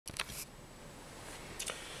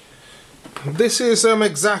This is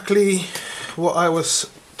exactly what I was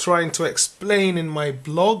trying to explain in my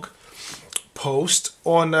blog post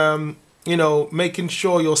on you know, making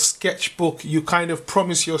sure your sketchbook, you kind of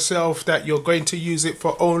promise yourself that you're going to use it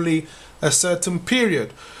for only a certain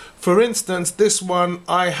period. For instance, this one,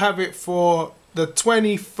 I have it for the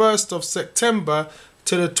 21st of September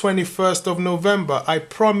to the 21st of November. I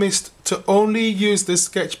promised to only use this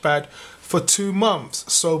sketchpad for 2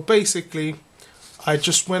 months. So basically, I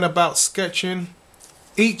just went about sketching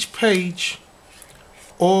each page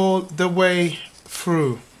all the way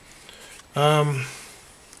through. I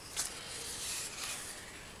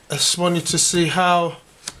just wanted to see how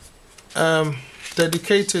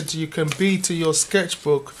dedicated you can be to your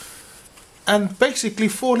sketchbook and basically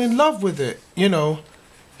fall in love with it. You know,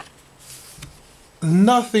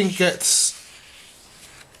 nothing gets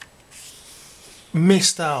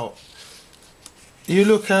missed out. You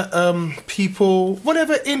look at people,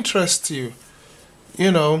 whatever interests you,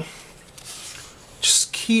 you know,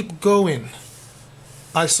 just keep going.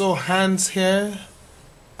 I saw hands here,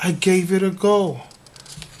 I gave it a go.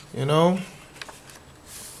 You know,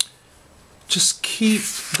 just keep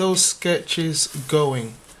those sketches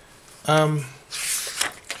going.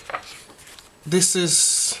 This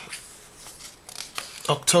is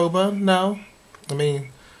October now. I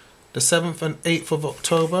mean, the 7th and 8th of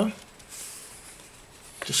October.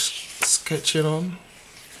 Just sketching on.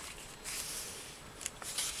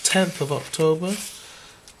 10th of October.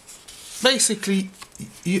 Basically,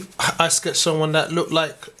 I sketched someone that looked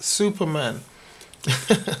like Superman.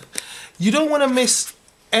 You don't want to miss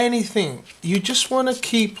anything. You just want to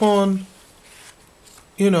keep on,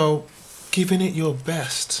 you know, giving it your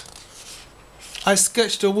best. I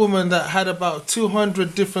sketched a woman that had about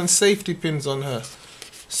 200 different safety pins on her.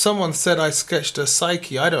 Someone said I sketched a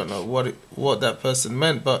psyche. I don't know what that person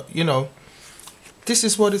meant, but you know, this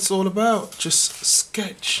is what it's all about. Just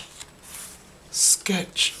sketch,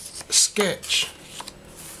 sketch, sketch,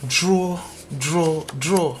 draw, draw,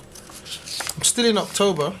 draw. I'm still in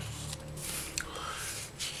October,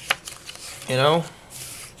 you know,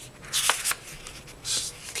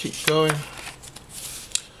 just keep going.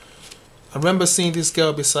 I remember seeing this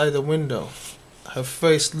girl beside the window. Her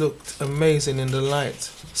face looked amazing in the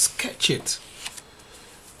light. Sketch it.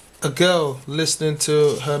 A girl listening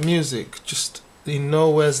to her music just in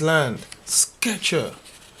nowhere's land. Sketch her.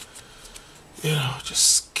 You know, just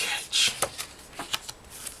sketch.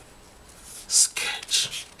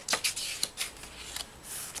 Sketch.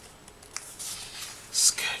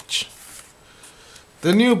 Sketch.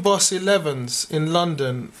 The new Boss 11s in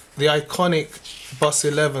London, the iconic Boss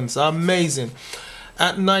 11s, are amazing.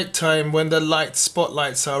 At night time, when the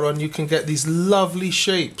spotlights are on, you can get these lovely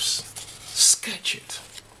shapes. Sketch it.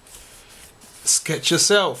 Sketch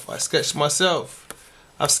yourself. I sketched myself.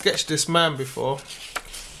 I've sketched this man before.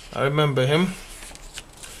 I remember him.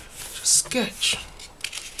 Just sketch.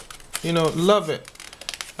 You know, love it.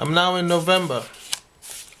 I'm now in November.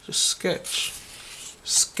 Just sketch.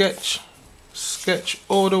 Sketch. Sketch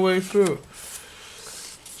all the way through.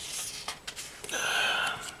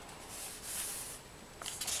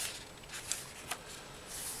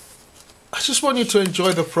 I just want you to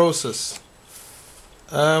enjoy the process.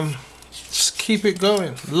 Just keep it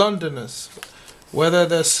going. Londoners, whether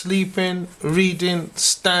they're sleeping, reading,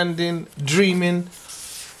 standing, dreaming,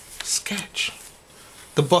 sketch.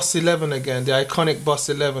 The Boss 11 again, the iconic Boss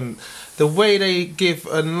 11. The way they give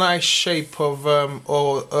a nice shape of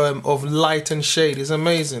light and shade is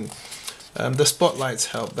amazing. The spotlights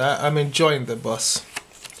help that. I'm enjoying the Boss.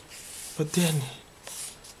 But then,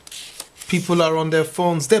 people are on their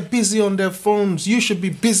phones. They're busy on their phones. You should be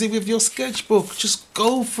busy with your sketchbook. Just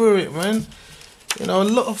go for it, man. You know, a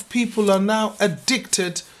lot of people are now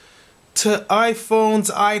addicted to iPhones,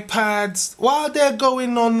 iPads. While they're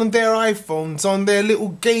going on their iPhones, on their little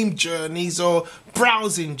game journeys or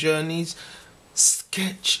browsing journeys,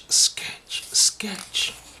 sketch, sketch,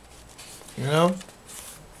 sketch. You know?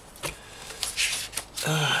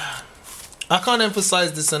 I can't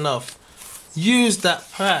emphasize this enough. Use that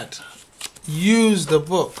pad. Use the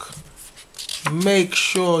book. Make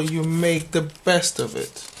sure you make the best of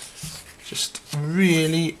it. Just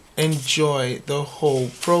really enjoy the whole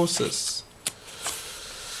process.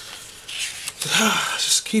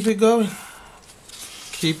 Just keep it going.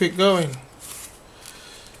 Keep it going.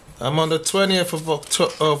 I'm on the 20th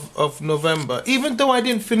of November. Even though I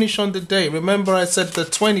didn't finish on the day. Remember I said the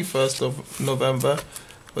 21st of November.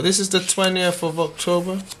 But this is the 20th of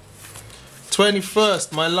October.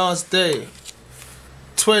 21st, my last day.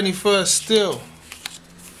 21st still.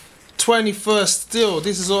 21st still.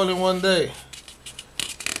 This is all in one day.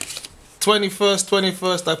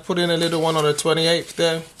 21st, I put in a little one on the 28th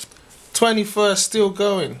there. 21st still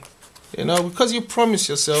going, you know, because you promise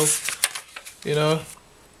yourself, you know.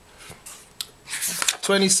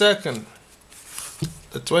 22nd,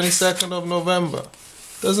 the 22nd of November,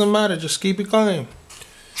 doesn't matter, just keep it going.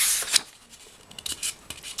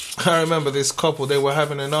 I remember this couple, they were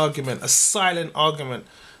having an argument, a silent argument.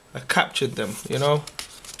 I captured them, you know.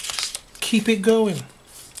 Keep it going.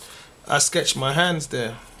 I sketched my hands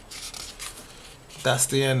there. That's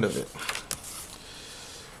the end of it.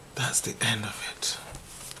 That's the end of it.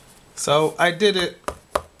 So I did it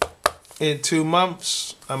in 2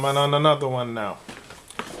 months. I'm on another one now.